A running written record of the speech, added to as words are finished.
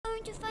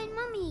to find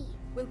Mummy?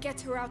 We'll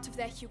get her out of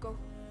there, Hugo.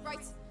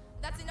 Right,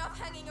 that's enough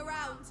hanging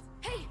around.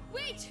 Hey,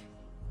 wait!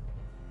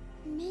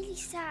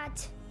 Millie's sad.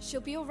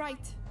 She'll be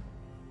alright.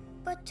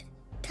 But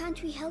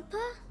can't we help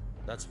her?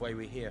 That's why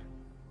we're here.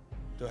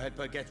 To help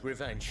her get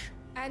revenge.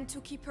 And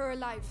to keep her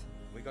alive.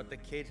 We got the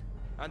kid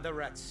and the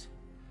rats.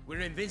 We're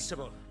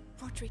invincible.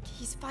 Roderick,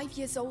 he's 5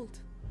 years old.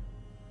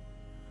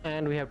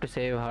 And we have to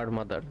save her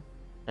mother.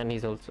 And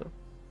he's also.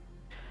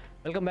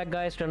 Welcome back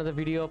guys to another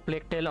video of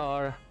Plague Tale।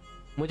 और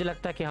मुझे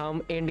लगता है कि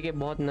हम and के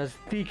बहुत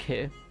नज़दीक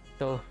है।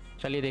 तो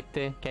चलिए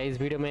देखते हैं क्या इस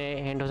वीडियो में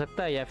एंड हो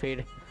सकता है या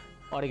फिर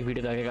और एक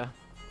वीडियो लगेगा।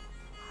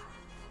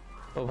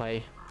 ओ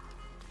भाई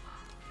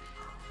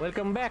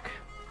welcome back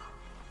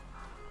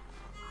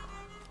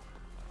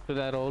to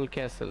the role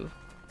castle.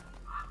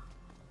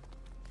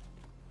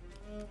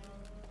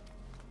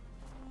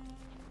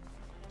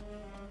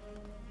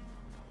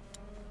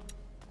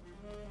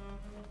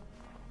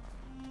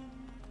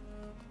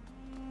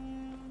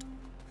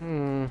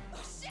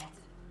 Oh shit!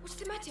 What's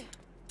the matter?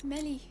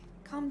 Melly,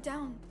 calm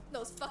down.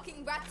 Those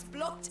fucking rats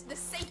blocked the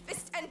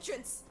safest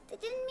entrance. They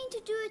didn't mean to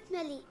do it,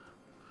 Millie.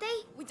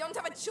 We don't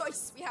have a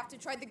choice. We have to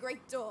try the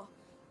great door.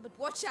 But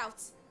watch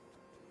out.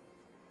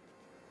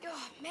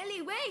 Oh,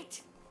 Melly,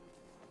 wait!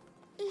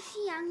 Is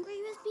she angry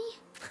with me?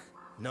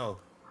 No,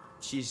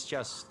 she's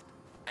just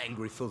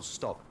angry full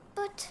stop.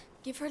 But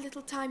Give her a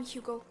little time,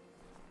 Hugo.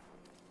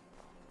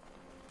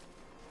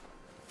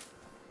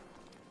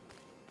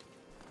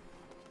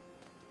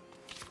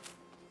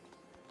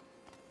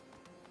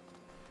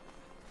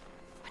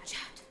 Watch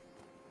out.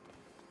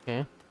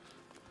 Okay.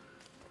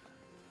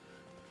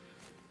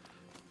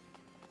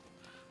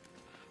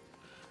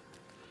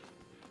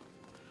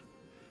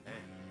 Hey,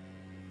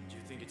 do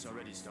you think it's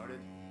already started?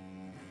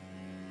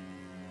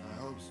 I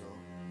hope so,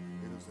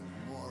 because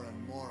there's more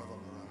and more of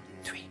them around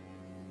here. 3.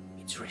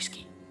 It's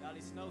risky.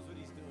 Dallas knows what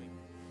he's doing.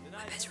 We're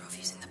better off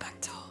using the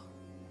back door.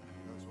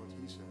 That's what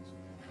he says.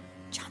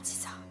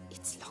 Chances are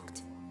it's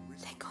locked.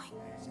 They're going.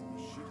 It's in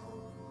the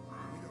shithole.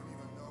 We don't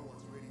even know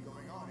what's really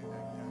going on in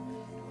that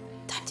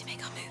damn. Time to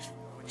make our move.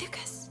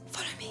 Lucas,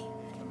 follow me.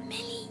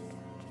 Millie.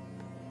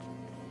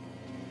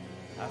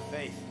 Have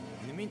faith.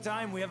 In the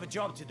meantime, we have a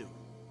job to do.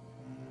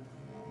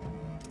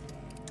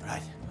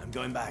 Right, I'm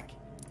going back.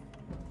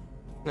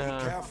 Be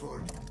careful.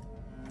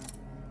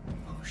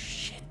 Oh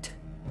shit.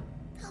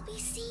 I'll be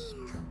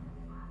seen.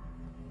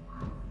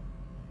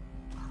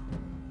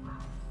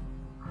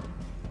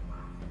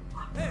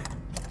 Hey!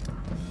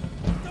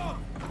 Stop!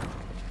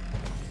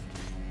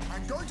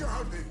 I'm going to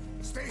help him.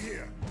 Stay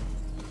here.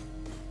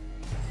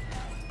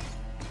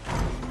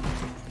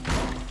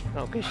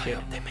 Okay, shit.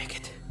 They make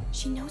it.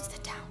 She knows the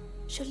town.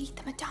 She'll lead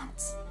them a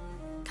dance.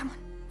 Come on,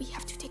 we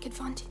have to take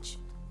advantage.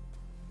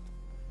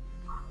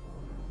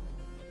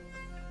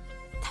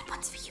 That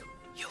one's for you.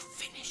 You're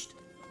finished.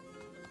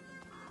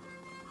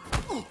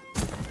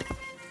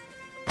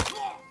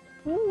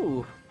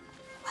 Ooh.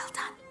 Well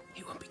done.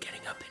 He won't be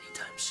getting up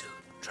anytime soon.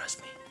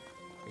 Trust me.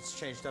 It's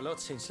changed a lot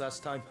since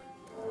last time.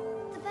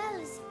 The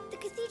bells. The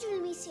cathedral,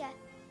 Amicia.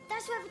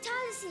 That's where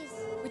Vitalis is.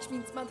 Which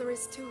means Mother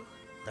is too.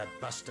 That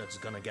bastard's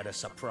gonna get a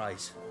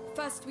surprise.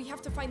 First, we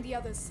have to find the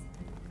others.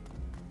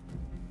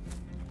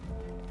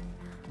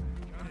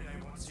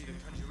 I want to see the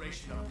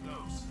conjuration up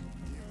close.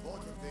 The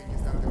important thing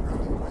is that the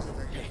Grand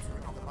Inquisitor gets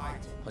rid of the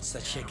light. What's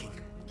that shaking?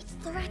 It's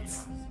the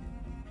rats.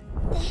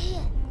 They're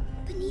here,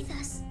 beneath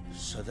us.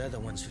 So they're the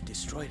ones who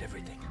destroyed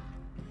everything.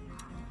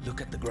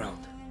 Look at the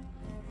ground.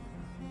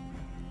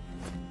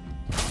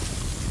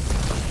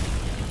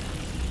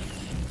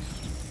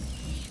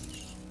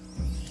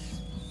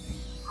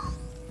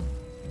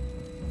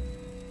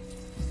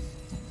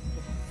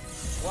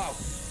 Wow.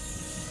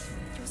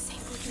 You're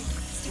safe, Roderick.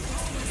 Stay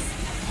close to us.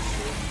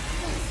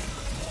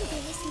 Yes,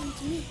 they're listening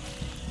to me.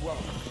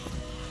 Wow.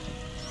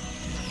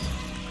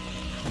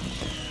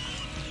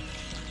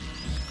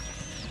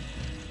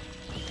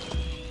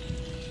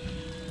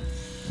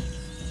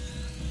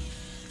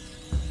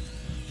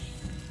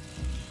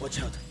 Watch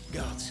out,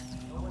 guards.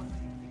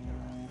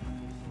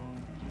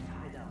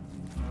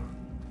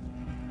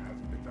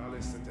 Hasn't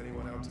Vitalis sent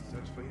anyone out to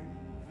search for him?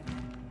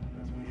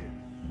 That's weird.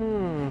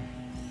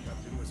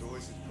 Captain was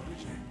always his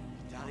protege.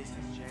 Dallas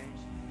has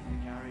changed. The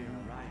carrier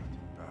arrived.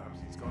 Perhaps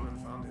he's gone and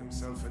found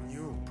himself a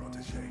new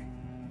protege.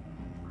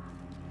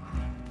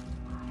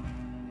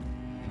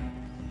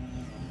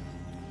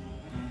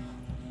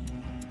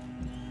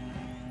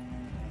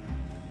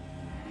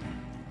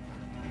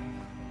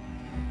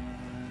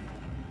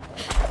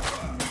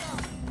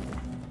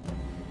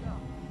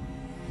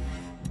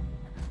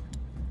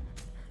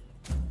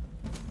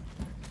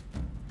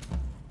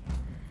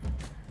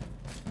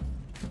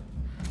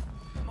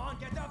 Come on,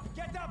 get up!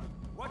 Get up!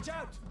 Watch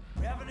out!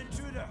 We have an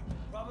intruder.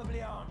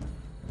 Probably armed.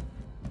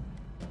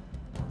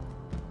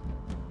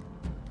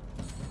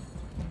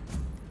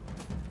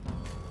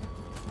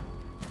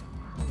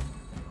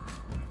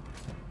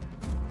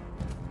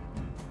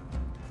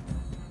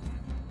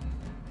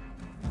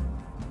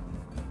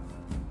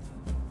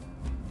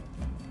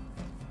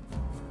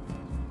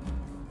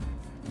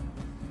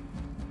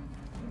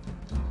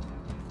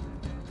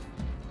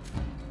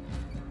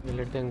 We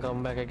let them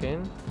come back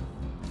again.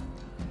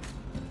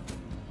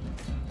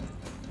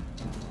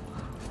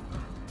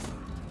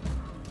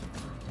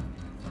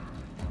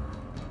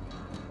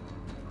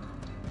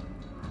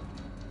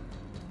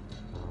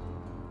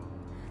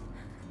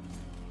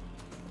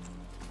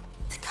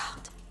 The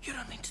guard. You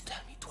don't need to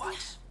tell me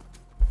twice.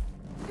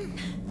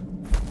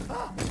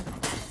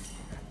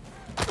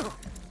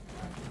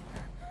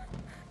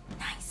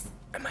 Nice.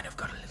 I might have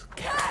got a little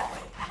carried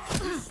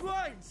away.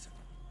 Swines!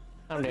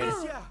 I'm dead.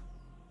 Amicia!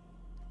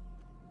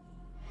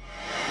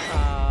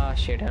 Ah,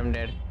 shit, I'm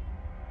dead.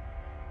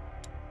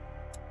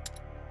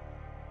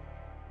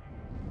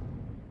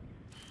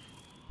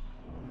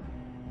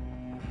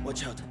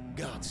 Watch out,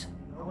 guards.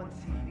 No one's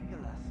seen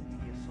Nicholas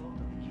since the assault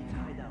on the kid's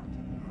hideout.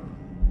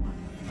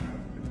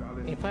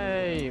 Vitalis If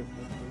I...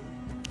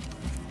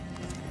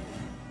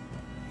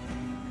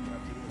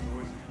 Captain was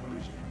always in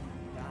pollution.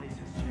 Vitalis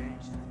has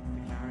changed since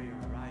the carrier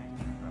arrived.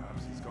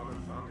 Perhaps he's gone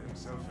and found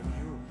himself a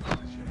new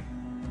protege.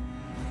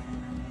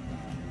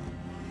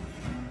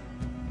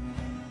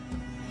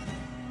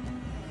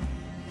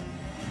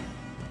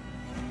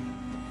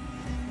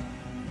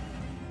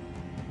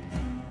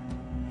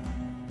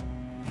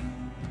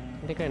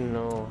 I think I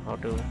know how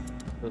to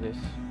do this.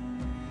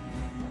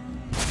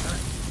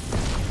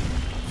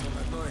 From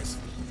that noise.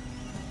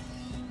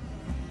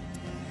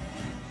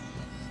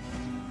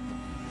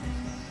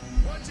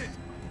 Watch it!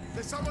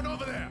 There's someone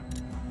over there!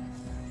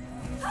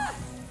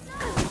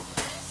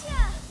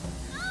 Amicia!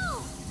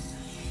 No!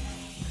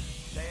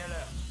 Stay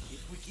alert.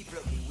 If we keep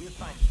looking, we'll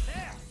find it.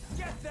 There!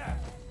 Get there!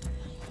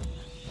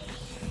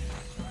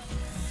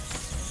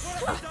 What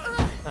have you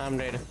done? I'm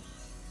dead.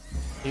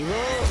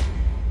 Hugo!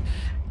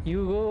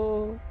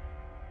 Hugo!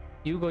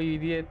 Hugo, you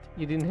idiot.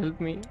 You didn't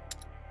help me.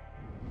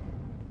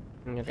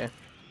 Okay.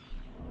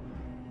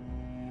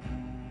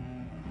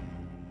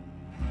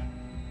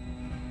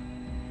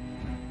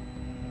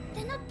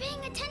 They're not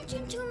paying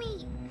attention to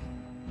me.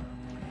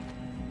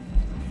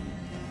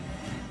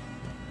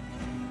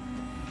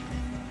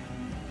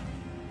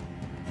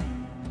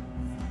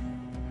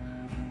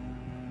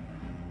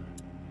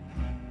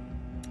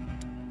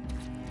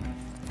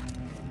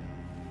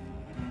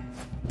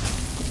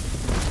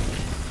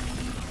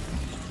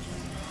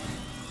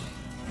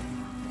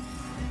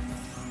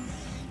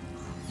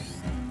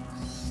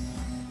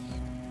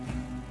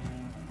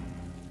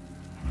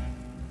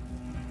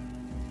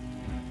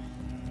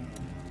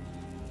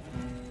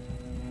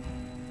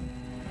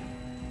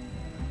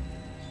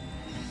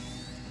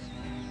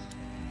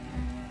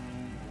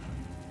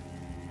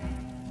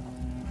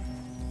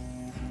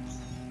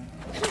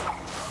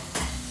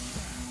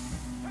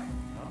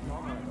 Not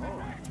normal at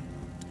all.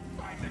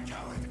 Find the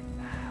coward!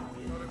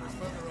 Thought it was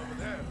further over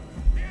there.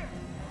 Here!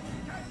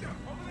 Catch him!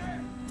 Over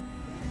there!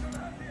 Some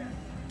help here!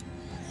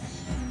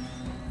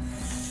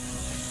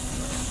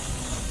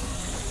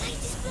 The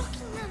light is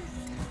blocking them.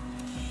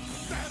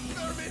 Damn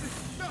vermin!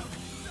 No!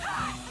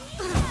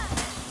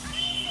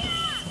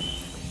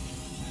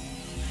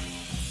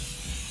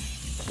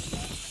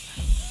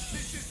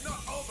 This is not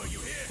over, you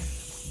hear?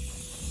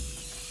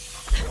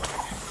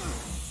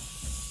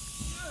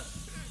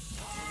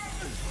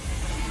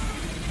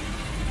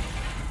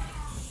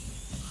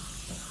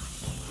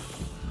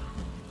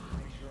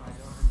 Make sure I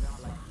don't end up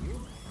like you.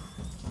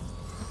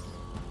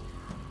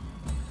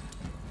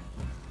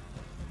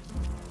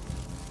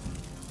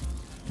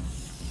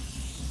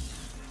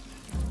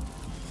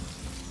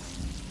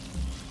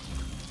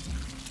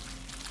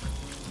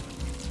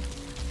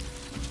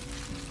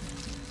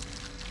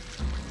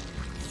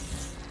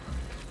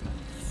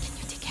 Can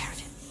you take care of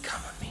him?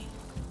 Come on me.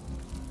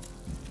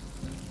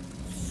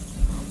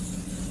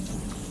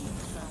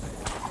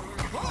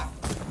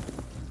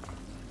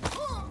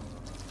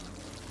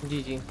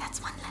 GG.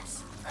 That's one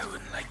less. I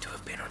wouldn't like to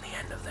have been on the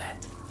end of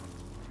that.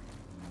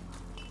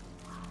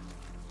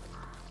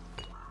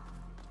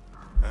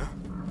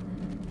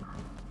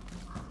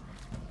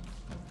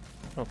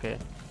 Okay.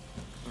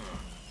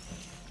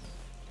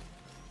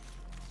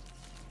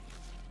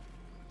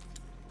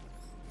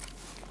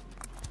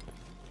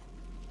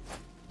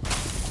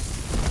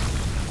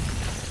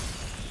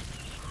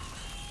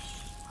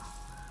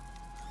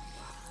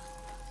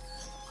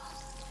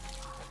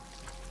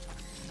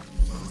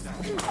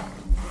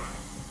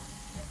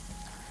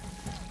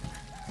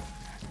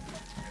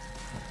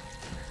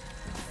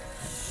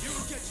 You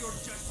get your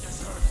just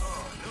desserts.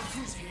 Oh, look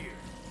who's here.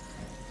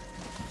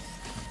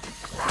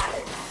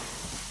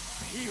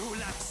 He who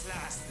laughs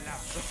last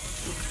laughs.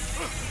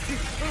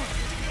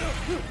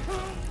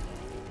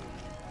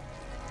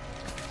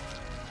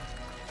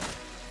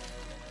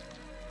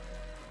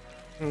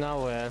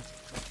 Now where?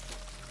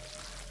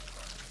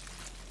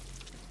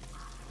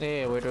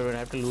 Hey, wait, I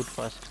have to loot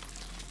first.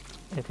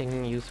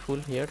 Anything useful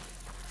here?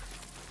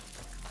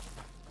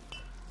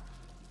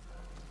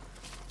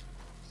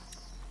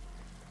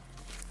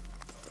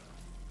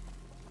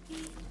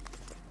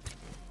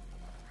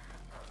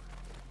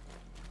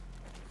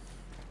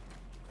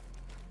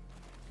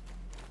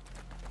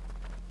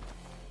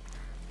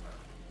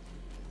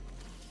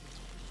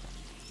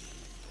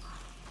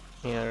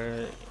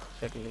 Here,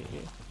 exactly.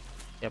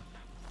 Yep.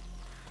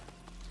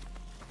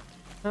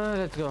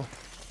 Let's go.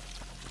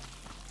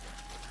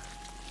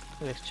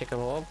 Let's check our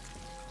orb.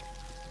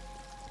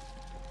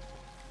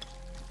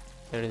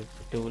 There is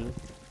the tool.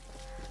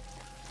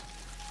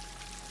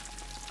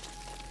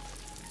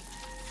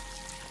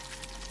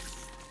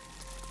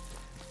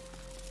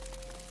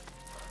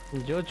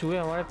 जो चूहे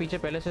हमारे पीछे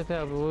पहले से थे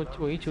अब वो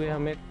वही चूहे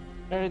हमें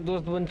अरे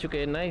दोस्त बन चुके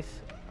हैं. नाइस.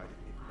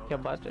 क्या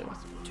बात है.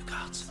 Two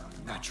cards.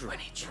 Natural.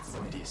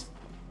 It is.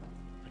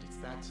 But it's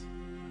that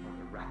or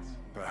the rats.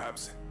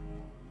 Perhaps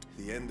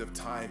the end of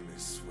time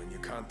is when you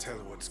can't tell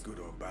what's good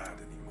or bad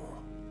anymore.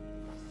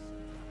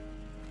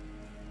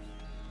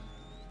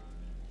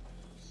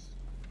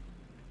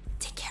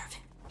 Take care of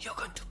him. You're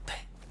going to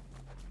pay.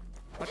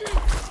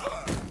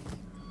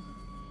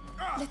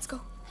 Let's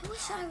go. I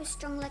wish I was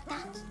strong like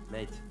that.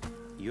 Mate,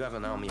 you have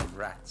an army of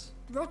rats.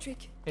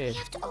 Roderick, Hey. We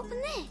have to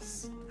open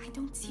this. I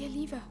don't see a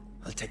lever.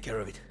 I'll take care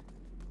of it.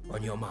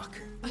 On your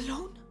mark.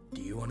 Alone?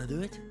 Do you want to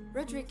do it?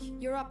 Roderick,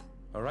 you're up.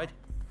 All right.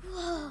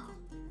 Whoa.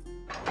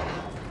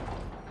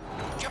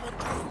 Come on,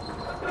 go.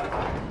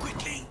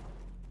 Quickly.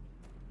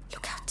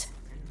 Look out.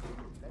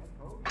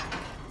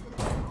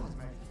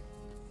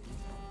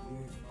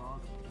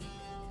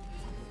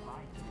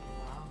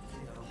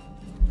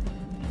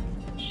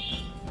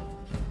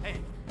 Hey,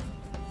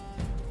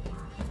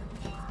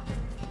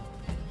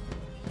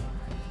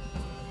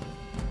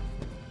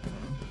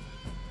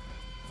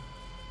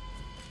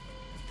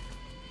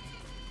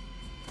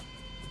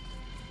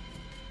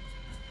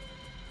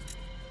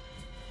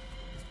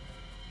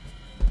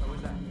 what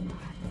was that?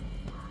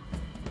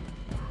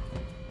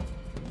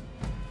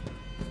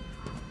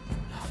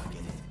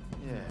 Forget it.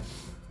 Yeah.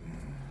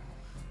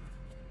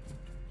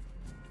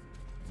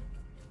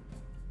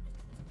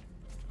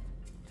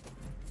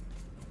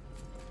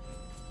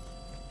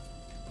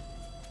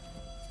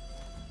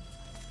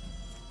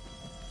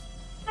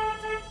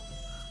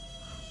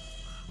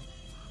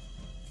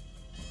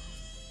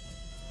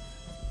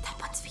 That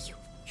one's for you.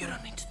 You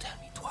don't need to tell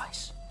me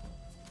twice.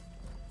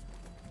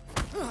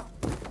 Well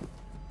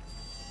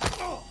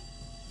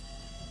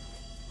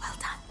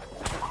done.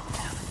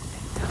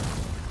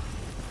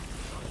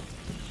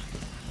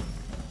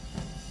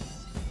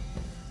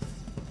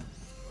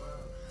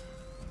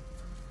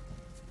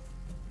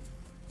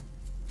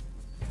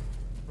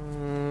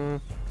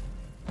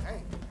 Hey,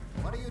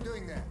 what are you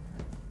doing there?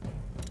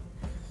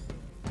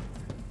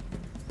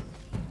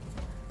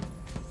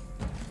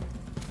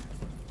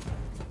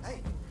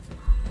 Hey,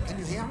 can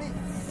you hear me?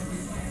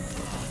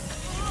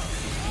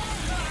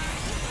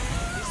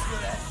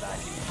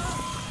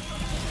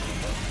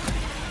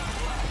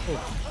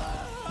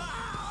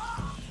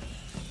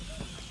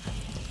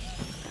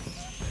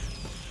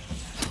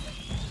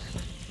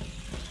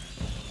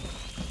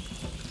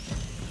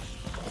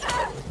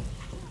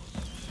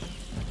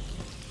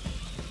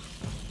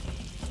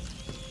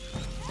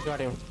 Got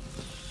him.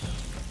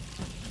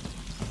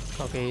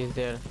 Okay, he's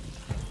there.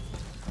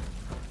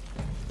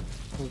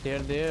 They're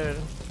there.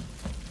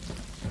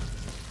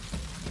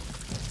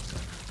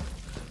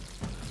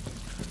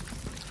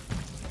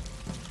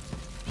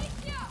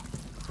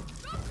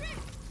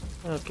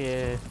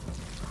 Okay.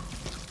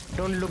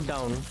 Don't look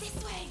down. This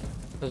way.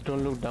 Just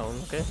don't look down,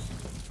 okay?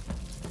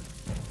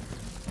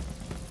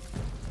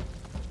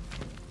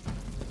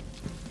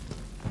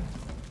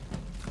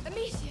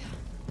 Amicia,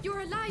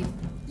 you're alive.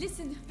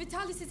 Listen,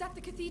 Vitalis is at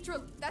the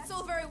cathedral. That's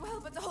all very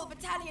well, but the whole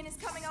battalion is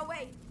coming our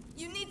way.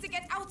 You need to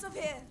get out of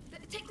here.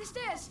 Take the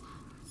stairs.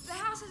 The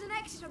house has an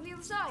exit on the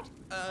other side.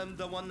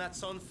 The one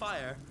that's on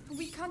fire.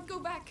 We can't go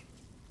back.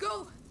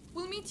 Go.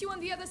 We'll meet you on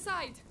the other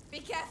side. Be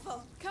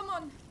careful. Come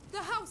on.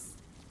 The house.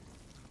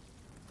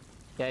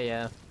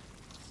 Yeah.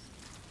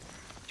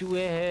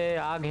 चूहे है,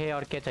 आग है,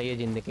 और क्या चाहिए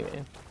जिंदगी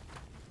में?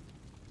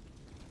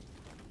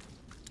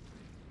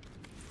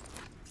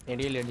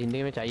 Idiot,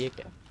 जिंदगी में चाहिए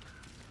क्या?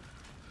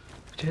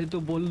 मुझे तो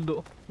बोल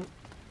दो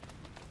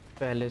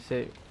पहले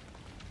से.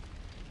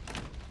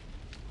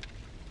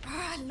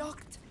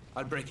 Locked.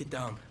 I'll break it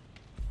down.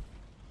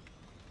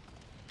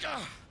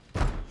 Ah,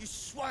 you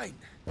swine!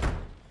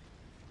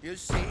 You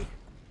see?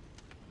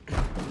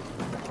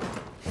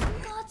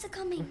 Guards are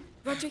coming.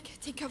 Roderick,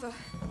 take cover.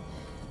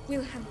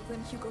 We'll handle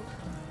them, Hugo.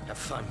 Have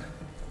fun.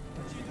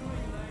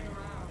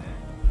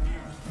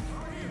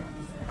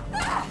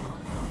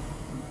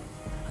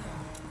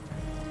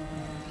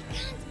 They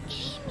can't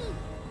hear me.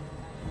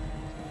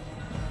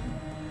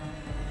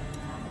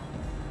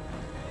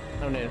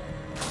 I'm dead.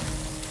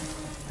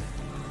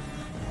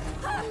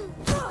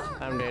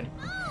 I'm dead.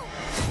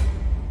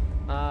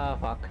 Ah,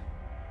 fuck.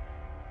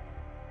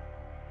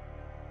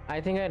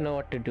 I think I know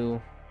what to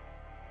do.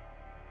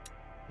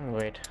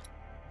 Wait.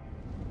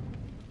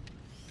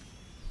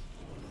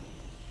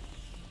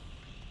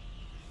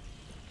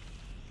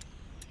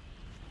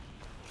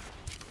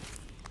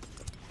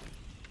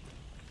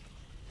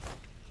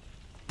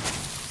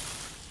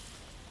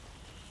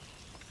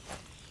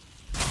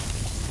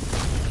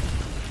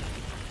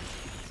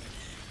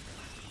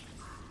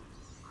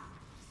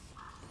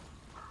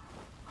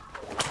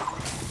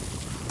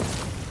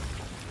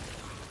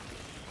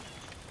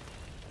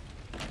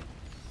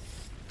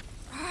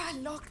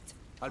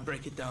 I'll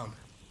break it down.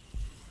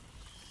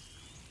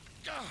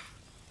 Ah,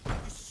 you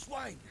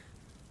swine!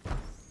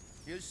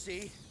 You'll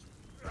see.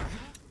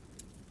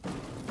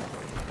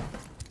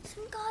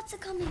 Some guards are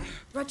coming.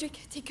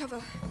 Roderick, take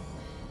cover.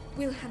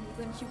 We'll handle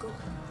them, Hugo.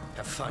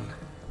 Have fun.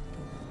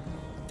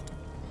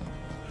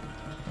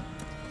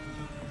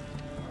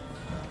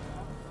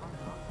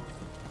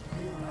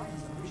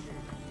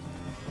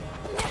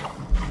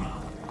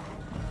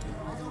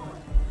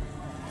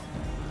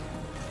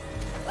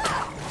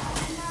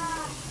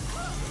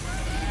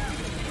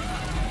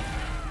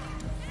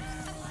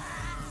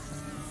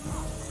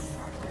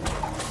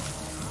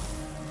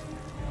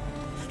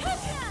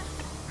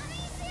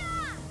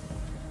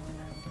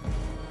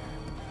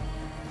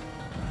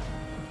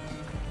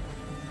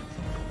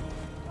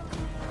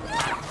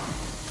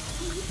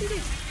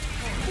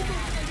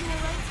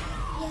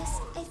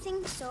 Yes, I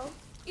think so.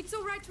 It's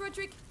all right,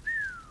 Roderick.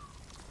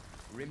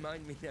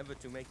 Remind me never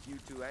to make you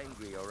too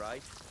angry, all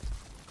right?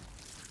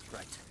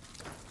 Right.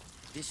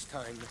 This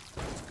time,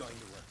 it's going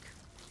to work.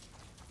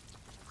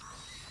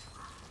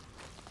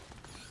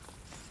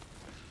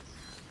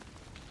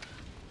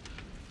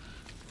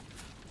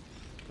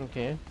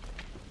 Okay.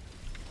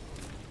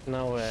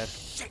 Now where?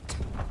 Shit!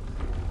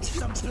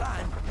 Some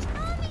plan!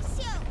 Oh,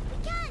 Amicia! We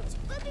can't!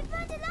 We'll be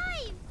burned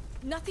alive!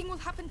 Nothing will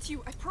happen to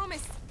you, I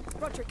promise.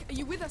 Roderick, are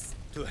you with us?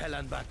 To hell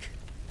and back.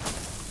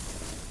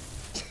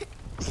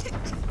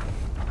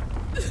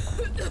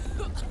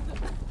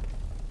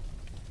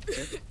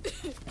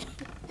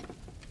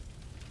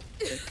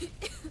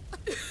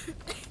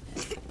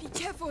 Be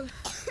careful.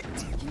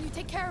 Can you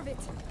take care of it?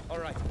 All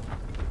right.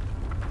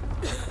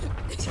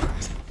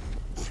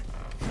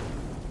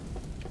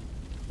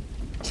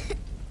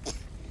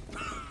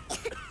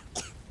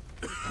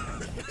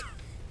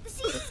 The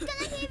sea's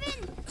gonna cave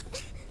in!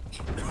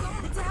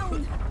 Calm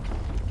down.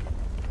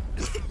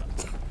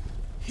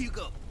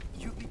 Hugo,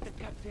 you beat the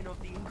captain of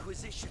the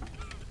Inquisition.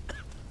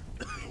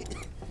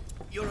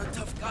 You're a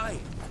tough guy.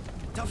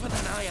 Tougher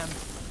than I am.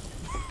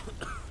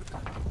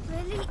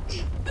 Really?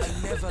 I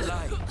never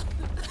lie.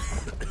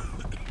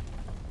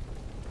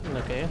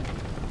 Okay.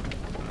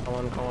 Come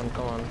on,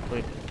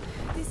 quick.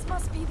 This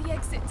must be the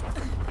exit.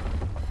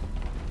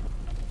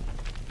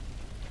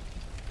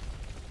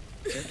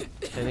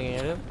 Anything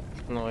here?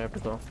 No, we have to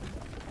go.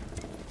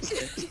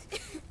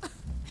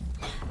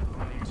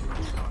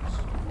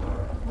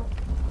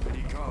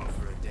 Pretty calm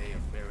for a day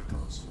of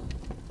miracles.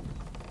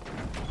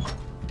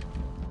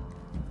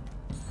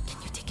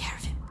 Can you take care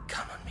of him?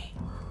 Come on me.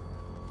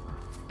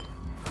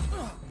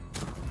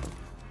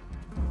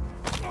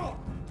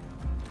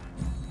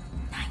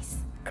 Nice.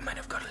 I might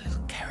have got a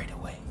little carried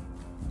away.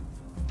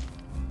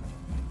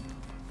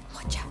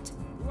 Watch out.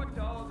 We were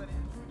told that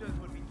intruders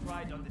would be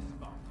tried on the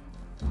spot.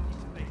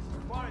 This place is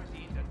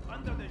quarantined and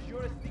under the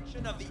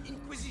jurisdiction of the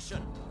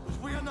Inquisition. But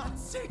we are not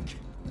sick!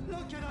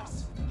 Look at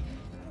us!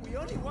 We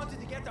only wanted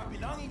to get our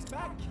belongings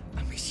back.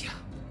 Amicia,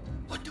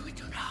 what do we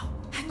do now?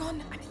 Hang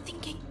on, I'm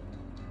thinking.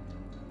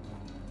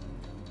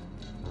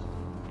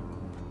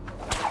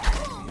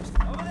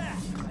 Over there! I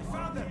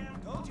found them!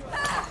 Told you.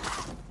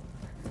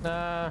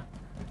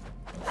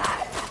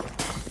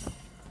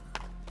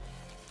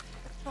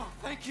 Oh,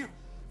 thank you!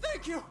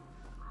 Thank you!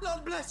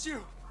 Lord bless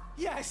you!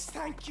 Yes,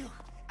 thank you.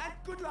 And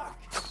good luck.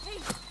 Hey,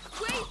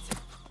 wait!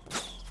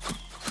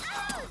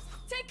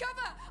 Take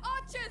cover!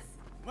 Archers!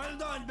 Well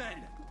done,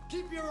 men!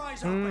 Keep your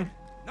eyes open!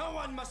 No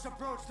one must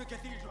approach the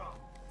cathedral!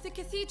 The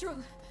cathedral.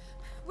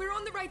 We're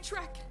on the right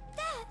track.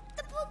 There!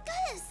 The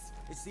portcullis!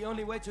 It's the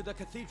only way to the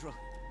cathedral.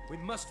 We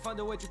must find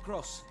a way to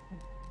cross.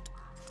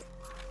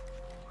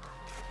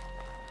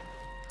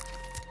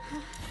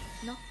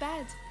 Not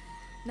bad.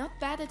 Not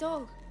bad at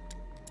all.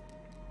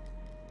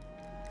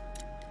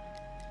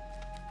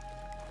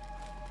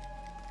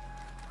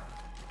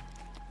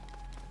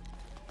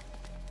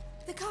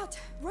 The cart!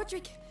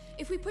 Roderick!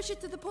 If we push it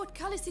to the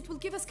portcullis, it will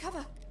give us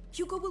cover.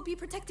 Hugo will be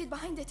protected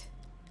behind it.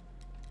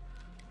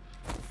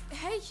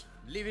 Hey!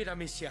 Leave it,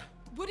 Amicia.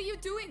 What are you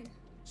doing?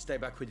 Stay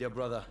back with your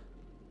brother.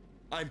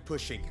 I'm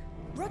pushing.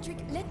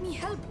 Roderick, let me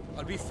help.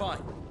 I'll be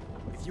fine.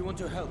 If you want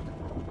to help,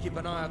 keep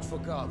an eye out for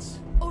guards.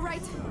 All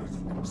right.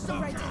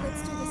 All right,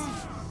 let's do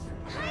this.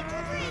 Hi,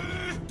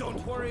 Roderick!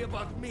 Don't worry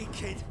about me,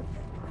 kid.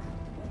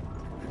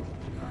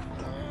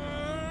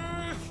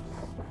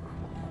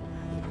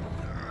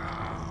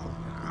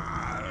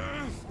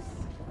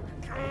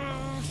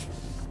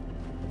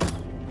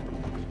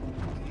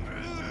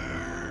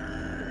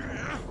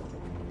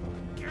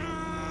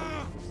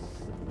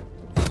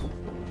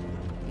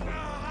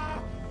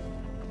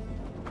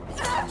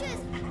 Soldiers!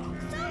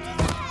 Soldiers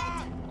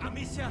ahead!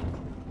 Amicia,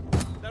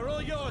 they're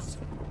all yours.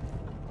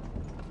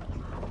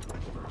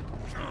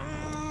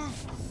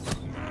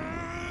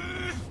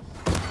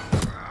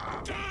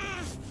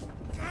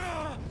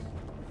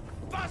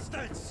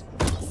 Bastards!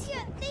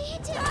 Amicia, they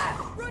hit him!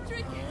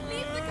 Roderick,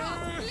 leave the cart!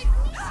 Amicia!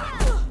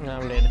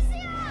 I'm dead.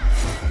 Amicia!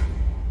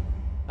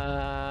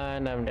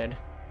 And I'm dead.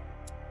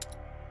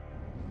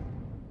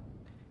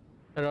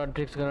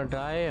 Roderick's gonna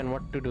die, and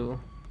what to do?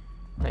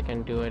 I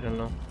don't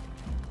know.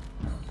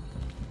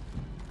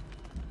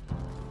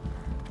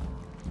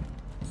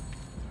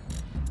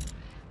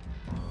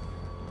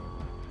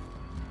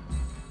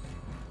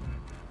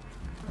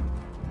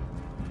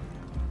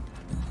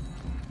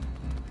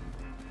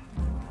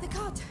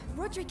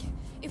 Roderick,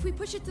 if we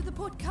push it to the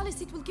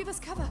portcullis, it will give us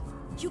cover.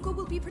 Hugo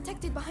will be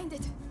protected behind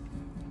it.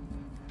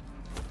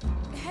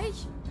 Hey!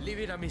 Leave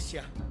it,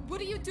 Amicia.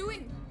 What are you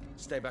doing?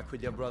 Stay back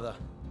with your brother.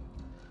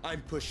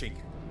 I'm pushing.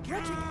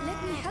 Roderick,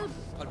 let me help.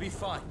 I'll be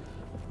fine.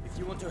 If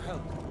you want to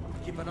help,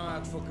 keep an eye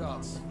out for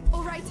guards.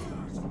 Alright.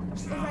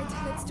 Alright,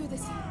 let's do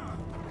this.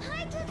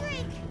 Hi,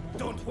 Roderick!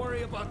 Don't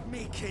worry about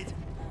me, kid.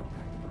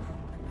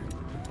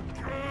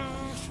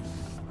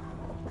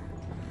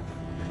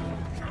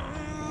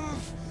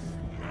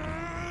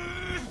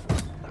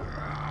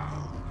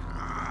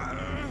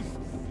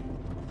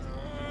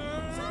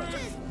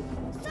 Soldiers!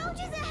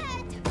 Soldiers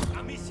ahead!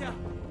 Amicia,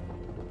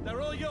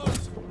 they're all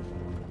yours.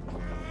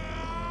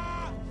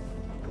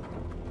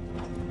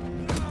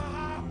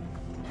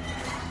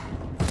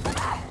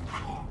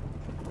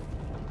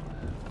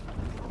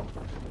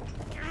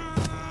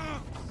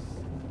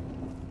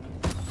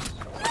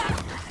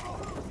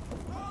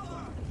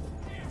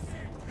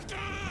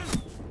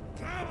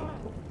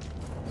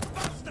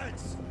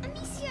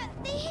 Amicia,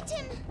 they hit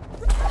him!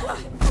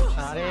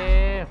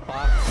 Arey,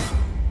 fuck.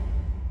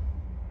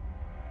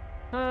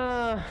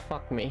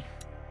 Fuck me.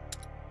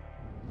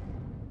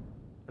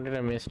 How did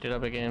I mess it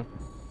up again?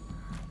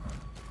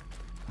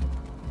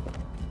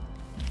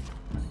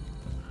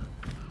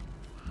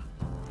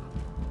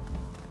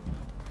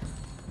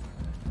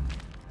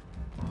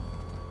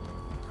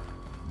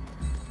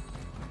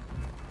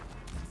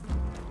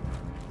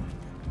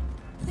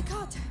 The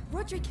cart!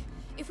 Roderick,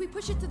 if we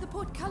push it to the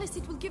portcullis,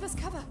 it will give us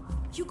cover.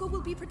 Hugo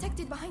will be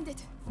protected behind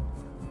it.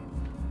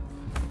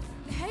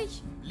 Hey!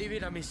 Leave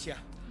it, Amicia.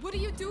 What are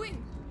you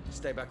doing?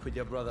 Stay back with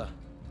your brother.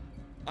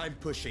 I'm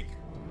pushing.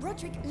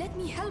 Roderick, let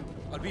me help.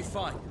 I'll be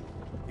fine.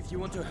 If you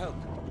want to help,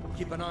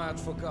 keep an eye out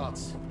for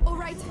guards.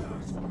 Alright.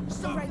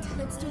 Alright,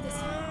 let's do this.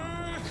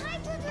 Hi,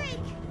 Roderick!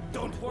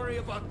 Don't worry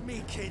about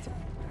me, kid.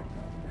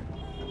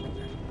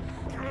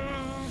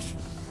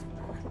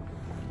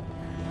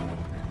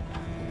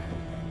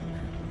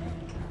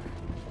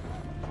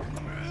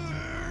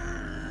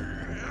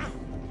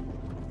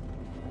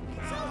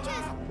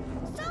 Soldiers!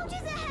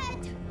 Soldiers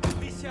ahead!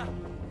 Amicia,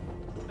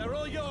 they're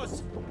all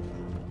yours.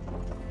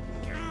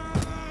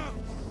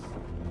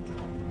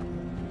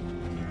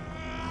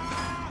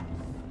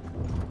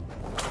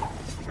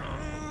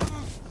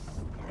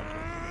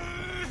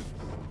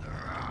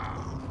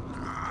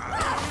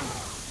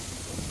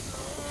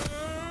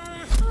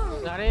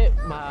 Arey,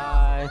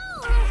 bye.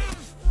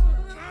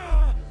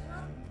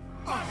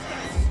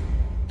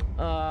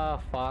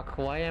 Fuck.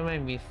 Why am I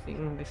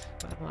missing this?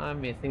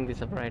 I'm messing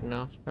this up right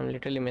now. I'm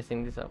literally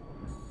messing this up.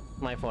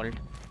 My fault.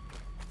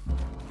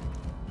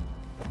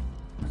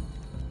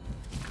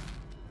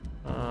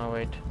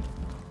 Wait.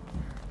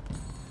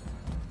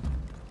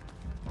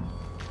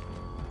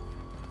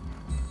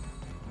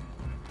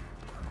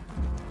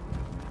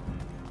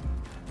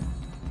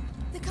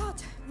 The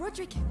cart!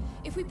 Roderick,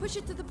 if we push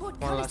it to the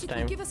portcullis, it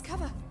will give us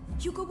cover.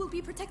 Hugo will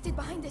be protected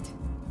behind it.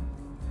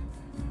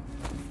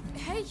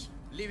 Hey!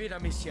 Leave it,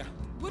 Amicia.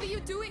 What are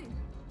you doing?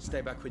 Stay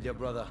back with your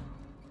brother.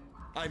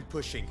 I'm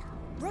pushing.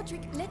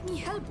 Roderick, let me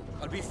help.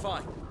 I'll be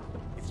fine.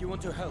 If you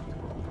want to help,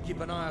 keep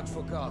an eye out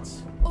for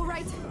guards.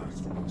 Alright.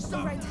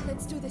 Alright,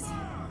 let's do this.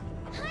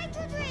 Hi,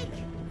 Roderick!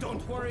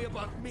 Don't worry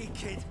about me,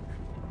 kid.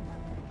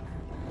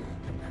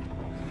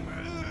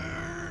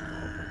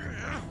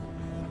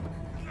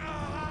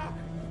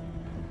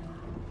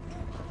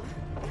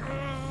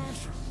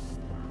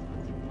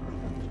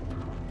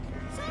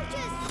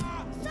 Soldiers!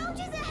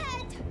 Soldiers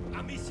ahead!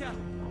 Amicia,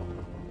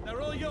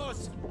 they're all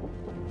yours.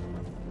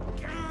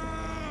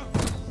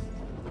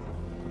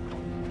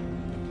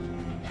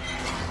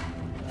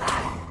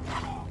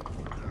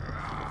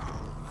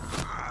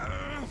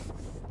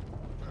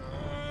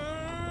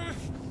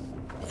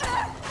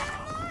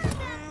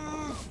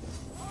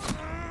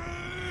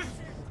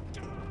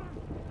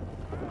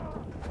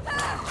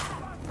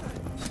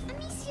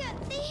 Amicia,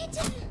 they hit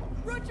him!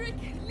 Roderick,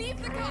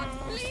 leave the cart,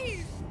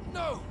 please!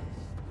 No!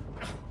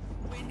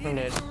 We I'm need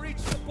dead. to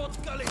reach the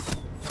portcullis.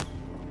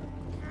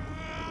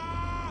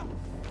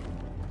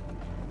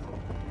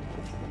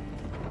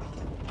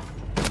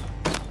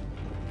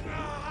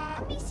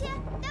 Amicia,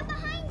 they're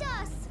behind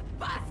us!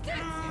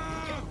 Bastards!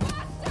 You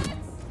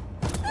bastards!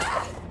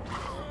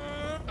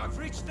 I've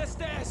reached the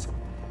stairs.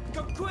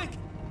 Come quick!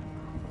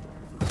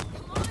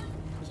 Come on,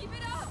 keep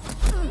it up!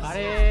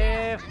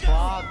 Arey,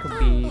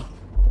 fuck me.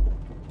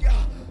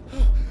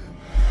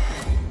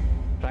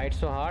 Tried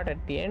so hard,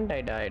 at the end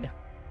I died.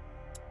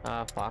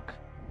 Fuck.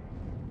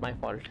 My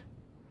fault.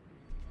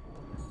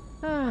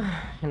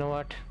 You know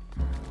what?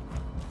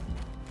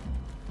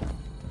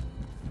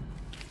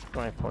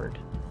 My fault.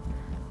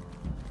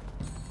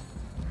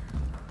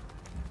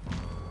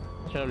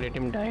 Should have let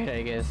him die,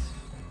 I guess.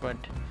 But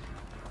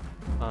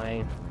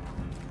fine.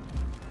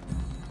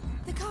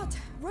 The cart!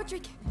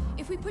 Roderick,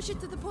 if we push it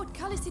to the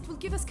portcullis, it will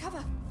give us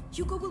cover.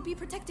 Hugo will be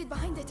protected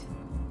behind it.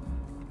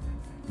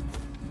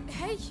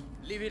 Hey!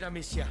 Leave it,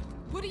 Amicia.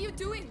 What are you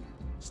doing?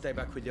 Stay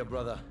back with your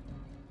brother.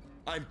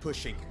 I'm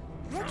pushing.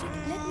 Roderick,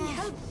 let me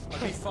help. I'll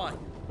I'll be fine.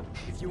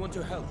 If you want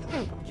to help,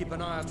 keep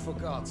an eye out for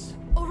guards.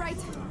 All right.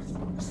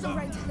 All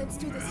right, let's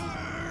do this.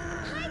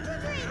 Hi,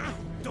 Roderick!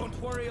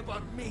 Don't worry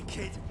about me,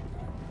 kid.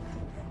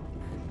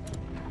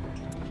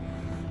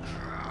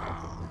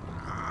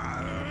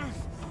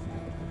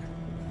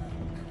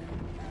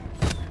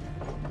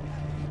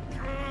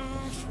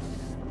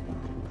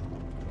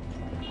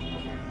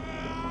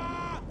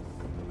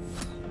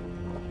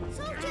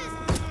 Soldiers!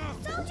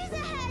 Soldiers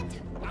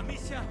ahead!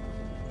 Amicia,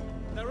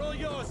 they're all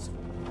yours.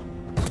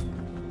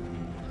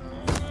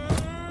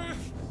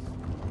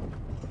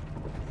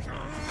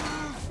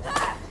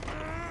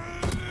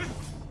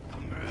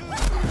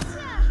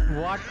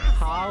 What?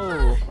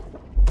 How?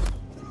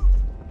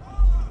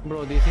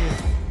 Bro, this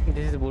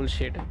is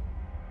bullshit.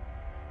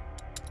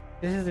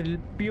 This is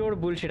pure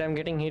bullshit. I'm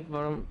getting hit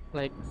from,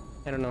 like,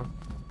 I don't know.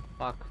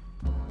 Fuck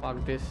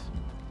this.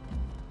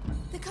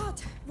 The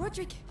cart!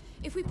 Roderick!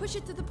 If we push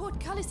it to the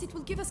portcullis, it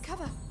will give us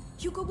cover.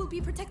 Hugo will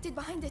be protected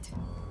behind it.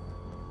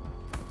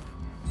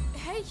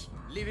 Hey!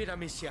 Leave it,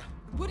 Amicia.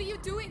 What are you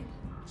doing?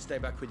 Stay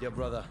back with your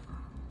brother.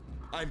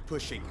 I'm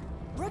pushing.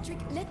 Roderick,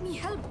 let me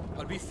help.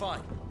 I'll be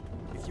fine.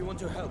 If you want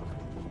to help,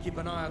 keep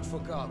an eye out for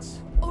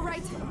guards. All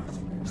right.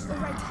 All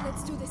right,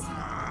 let's do this.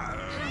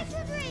 Hi,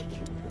 Roderick!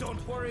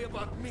 Don't worry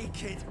about me,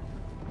 kid.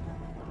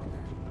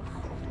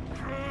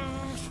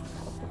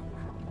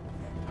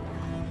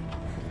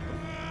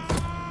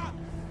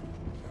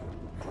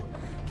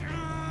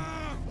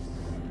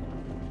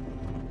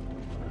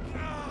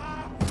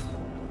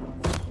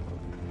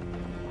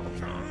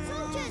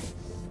 Soldiers!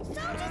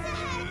 Soldiers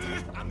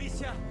ahead!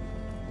 Amicia,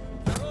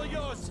 they're all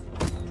yours.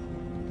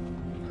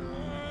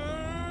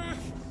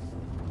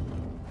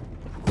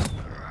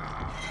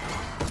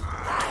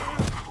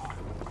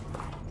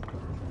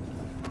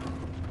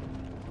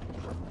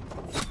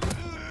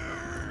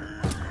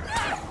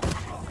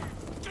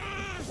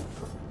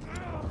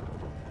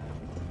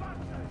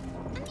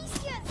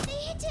 Amicia, they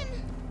hit him!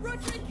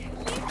 Roderick,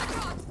 leave the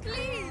cart,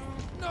 please!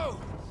 No!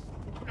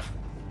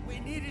 We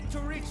needed to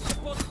reach the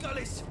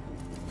portcullis.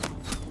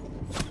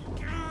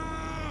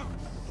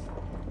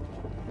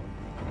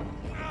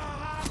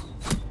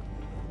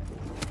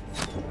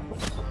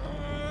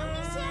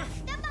 Amicia,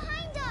 they're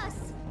behind us!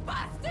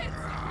 Bastards!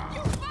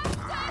 You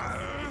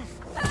bastards!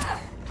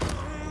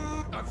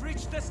 I've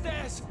reached the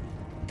stairs.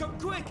 Come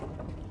quick!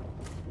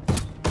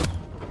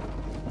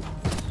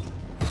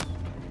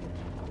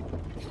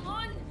 Come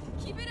on,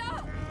 keep it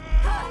up!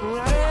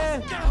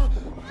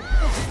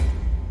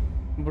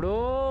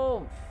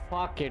 Bro,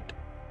 fuck it.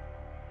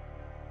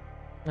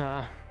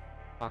 Fuck.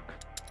 I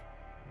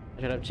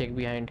should have checked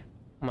behind.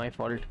 My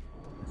fault.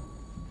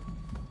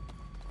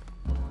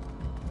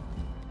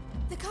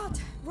 The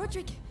cart!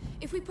 Roderick!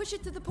 If we push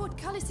it to the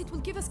portcullis, it will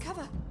give us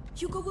cover.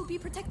 Hugo will be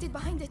protected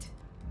behind it.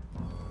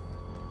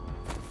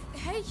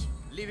 Hey!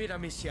 Leave it,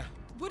 Amicia.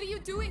 What are you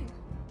doing?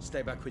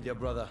 Stay back with your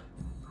brother.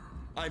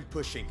 I'm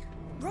pushing.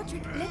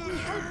 Roderick, let me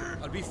help.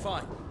 I'll be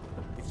fine.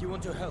 If you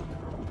want to help,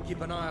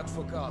 keep an eye out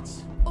for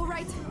guards. All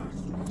right.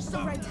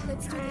 All right,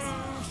 let's do this.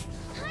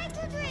 Hi,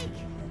 Roderick!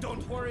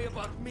 Don't worry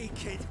about me,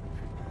 kid.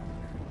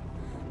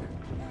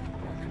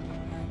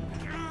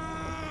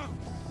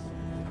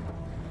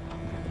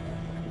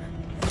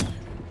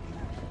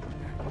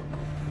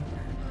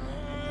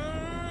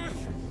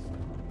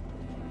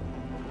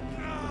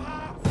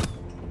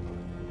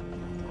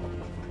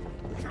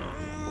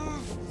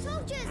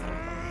 Soldiers!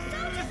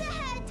 Soldiers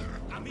ahead!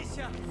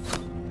 Amicia,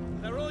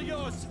 they're all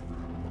yours.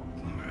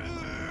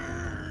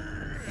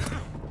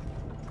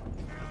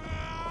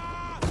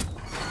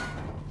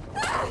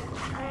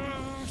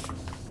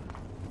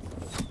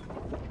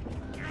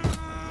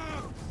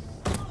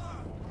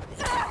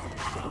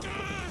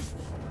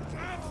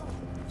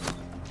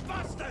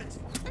 Bastards!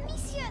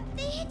 Amicia,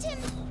 they hit him!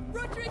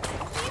 Roderick,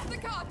 leave the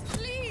cart,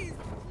 please!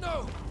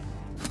 No!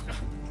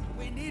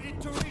 We needed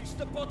to reach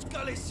the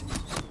portcullis.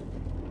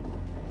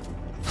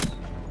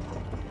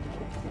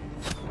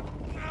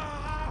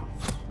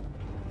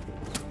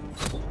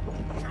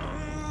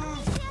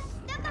 Amicia,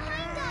 they're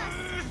behind us!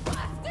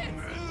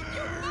 Bastards!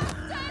 You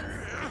bastards!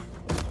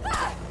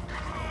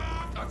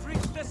 I've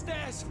reached the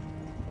stairs.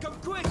 Come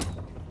quick!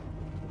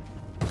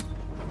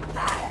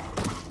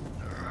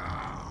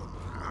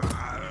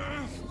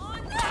 Come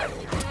on!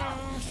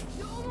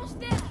 You're almost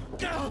there!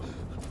 Don't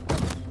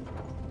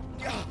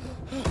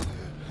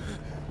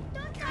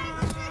die,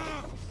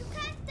 Roderick! You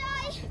can't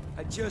die!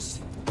 I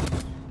just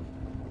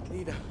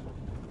need a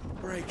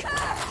break.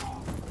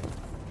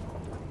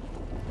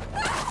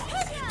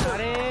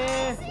 अरे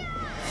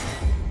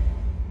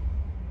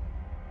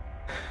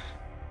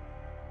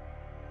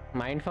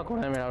mind fuck हो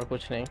रहा है मेरा और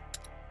कुछ नहीं.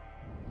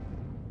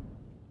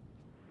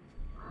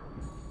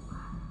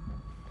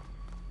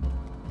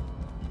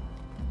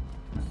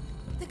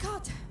 The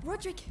cart!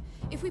 Roderick!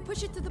 If we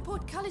push it to the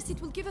portcullis,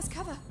 it will give us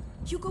cover.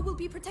 Hugo will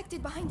be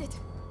protected behind it.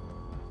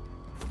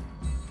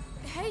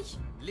 Hey!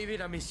 Leave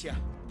it, Amicia.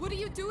 What are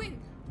you doing?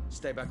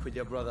 Stay back with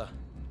your brother.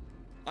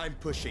 I'm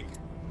pushing.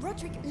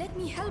 Roderick, let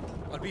me help.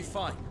 I'll be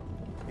fine.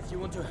 If you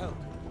want to help,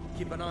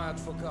 keep an eye out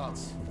for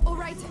guards. All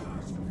right.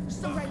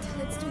 All right,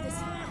 Let's do this.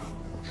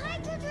 Hi,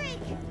 Roderick!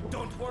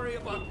 Don't worry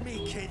about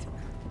me, kid.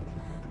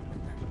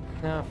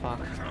 Ah, fuck.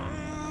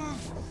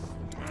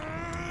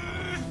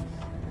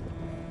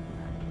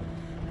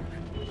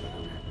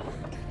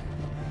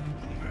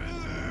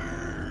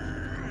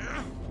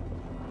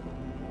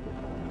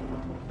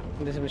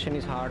 This mission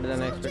is harder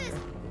than I expected.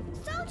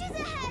 Soldiers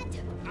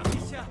ahead!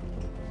 Amicia,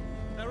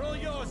 they're all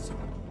yours.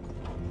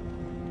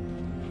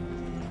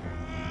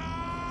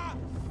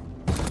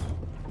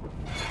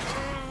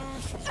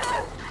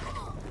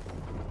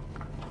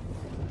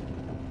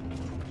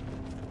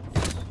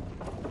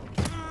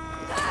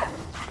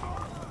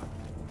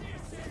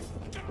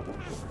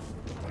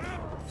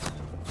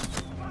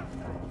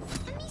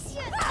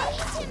 Amicia, they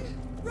hit him!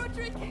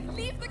 Roderick,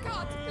 leave the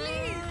cart,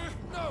 please!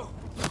 No!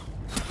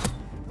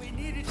 We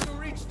needed to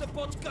reach the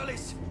pot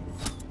gullies.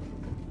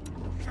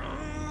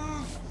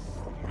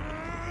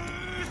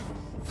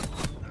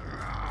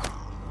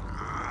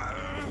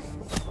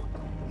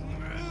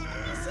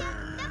 Amicia,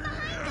 they're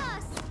behind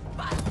us!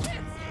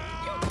 Bastards!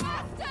 You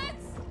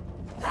bastards!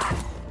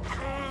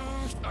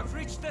 I've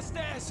reached the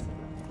stairs.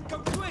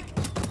 Come quick!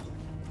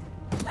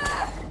 There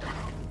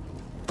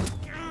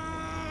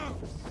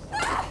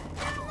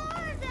are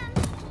more of them!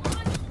 Come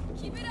on,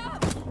 keep it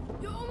up!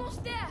 You're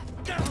almost there!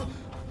 Don't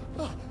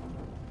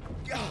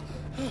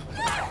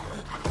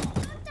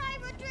die,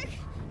 Roderick!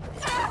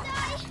 Don't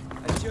die!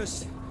 I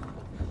just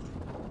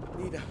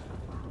need a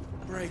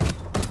break.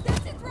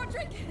 That's it,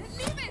 Roderick!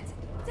 Leave it!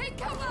 Take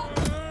cover!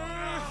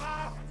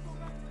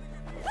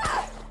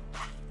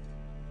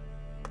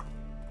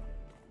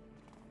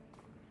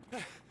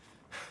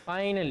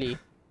 Finally.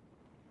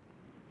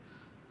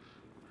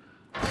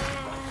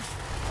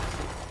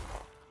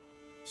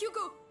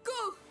 Hugo, go!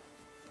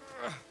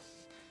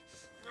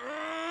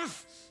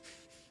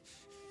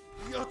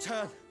 Your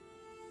turn.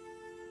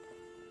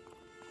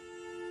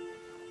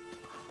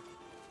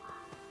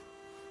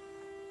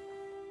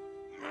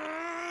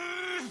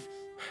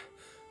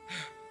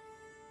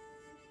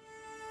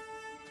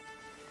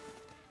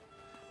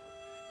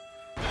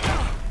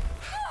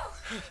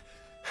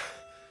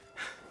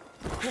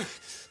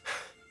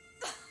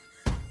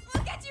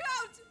 We'll get you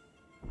out!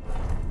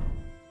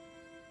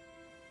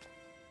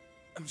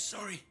 I'm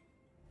sorry.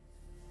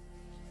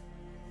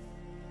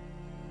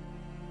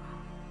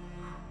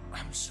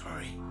 I'm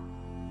sorry.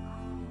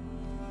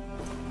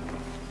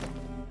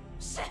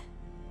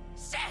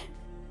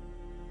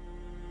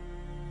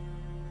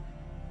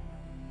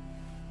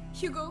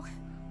 Hugo,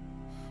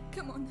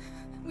 come on.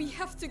 We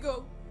have to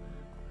go.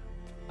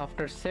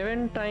 After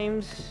 7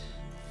 times,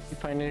 he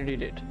finally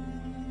did it.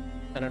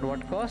 And at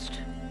what cost?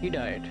 He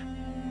died.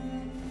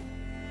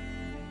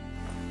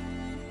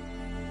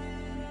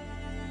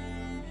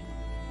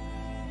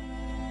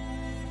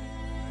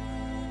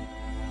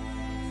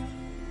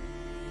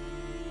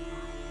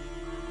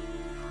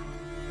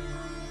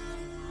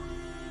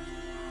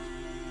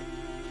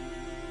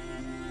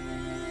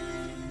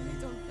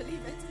 I don't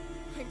believe it.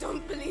 I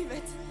don't believe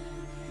it.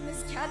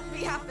 This can't be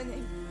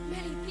happening.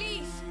 Melly,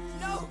 please.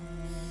 No.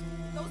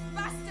 Those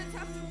bastards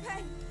have to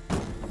pay.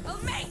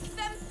 I'll make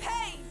them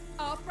pay.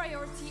 Our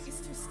priority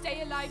is to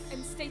stay alive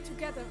and stay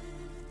together.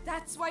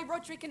 That's why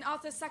Roderick and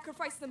Arthur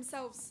sacrificed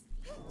themselves.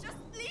 Just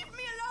leave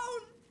me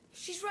alone.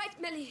 She's right,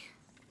 Melly.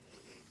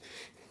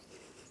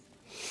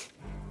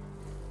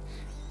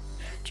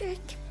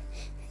 Roderick.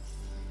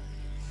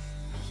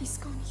 He's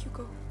gone,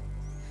 Hugo.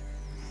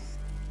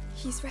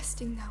 He's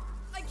resting now.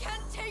 I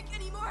can't take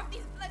any more of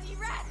these bloody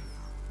rats!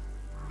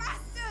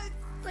 Bastards!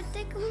 But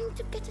they're going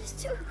to get us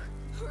too.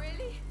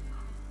 Really?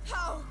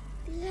 How?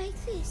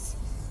 Like this.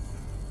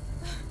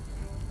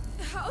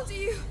 How do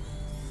you...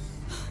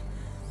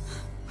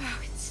 Wow,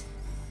 it's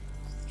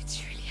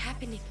really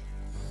happening.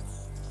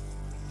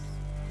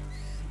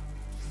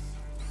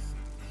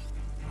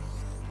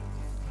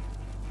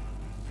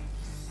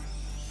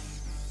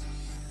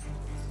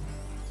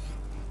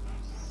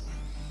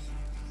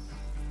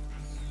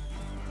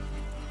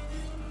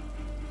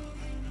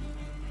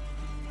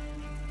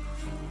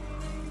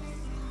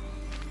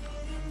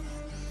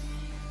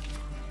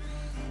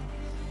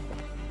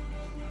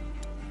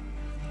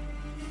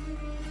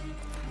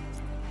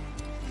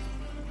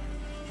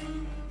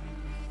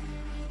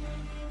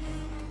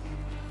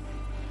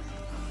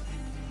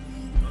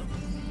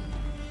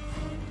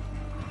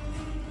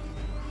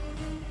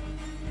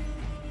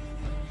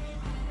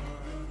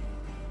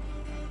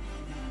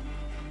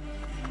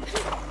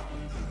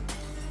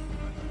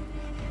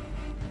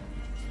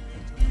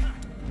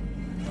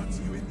 Got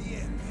you in the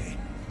end, eh?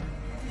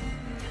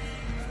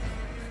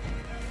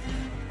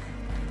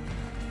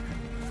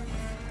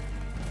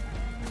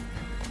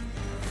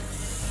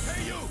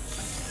 Hey, you!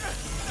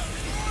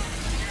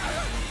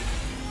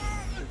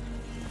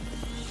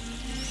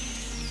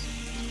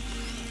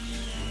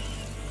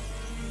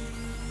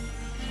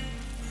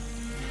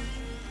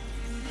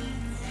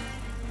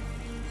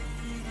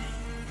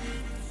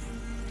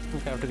 We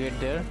have to get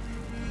there.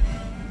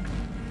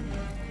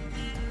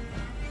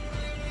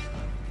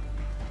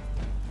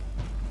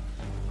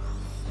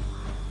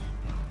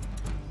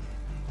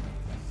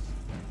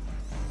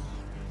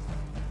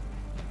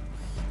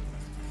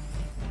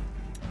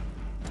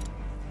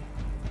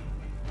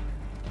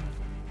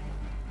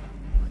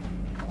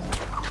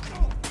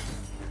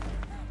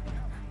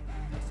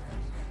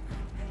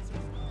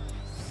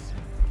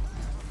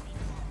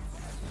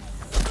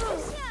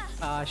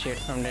 Ah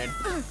shit, I'm dead.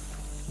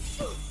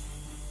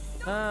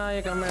 Ah,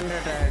 you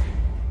commander died.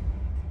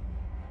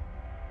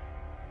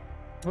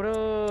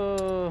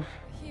 Bro.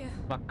 Here.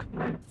 Fuck.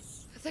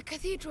 The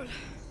cathedral.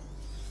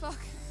 Fuck.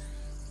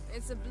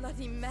 It's a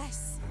bloody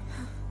mess.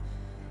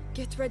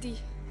 Get ready.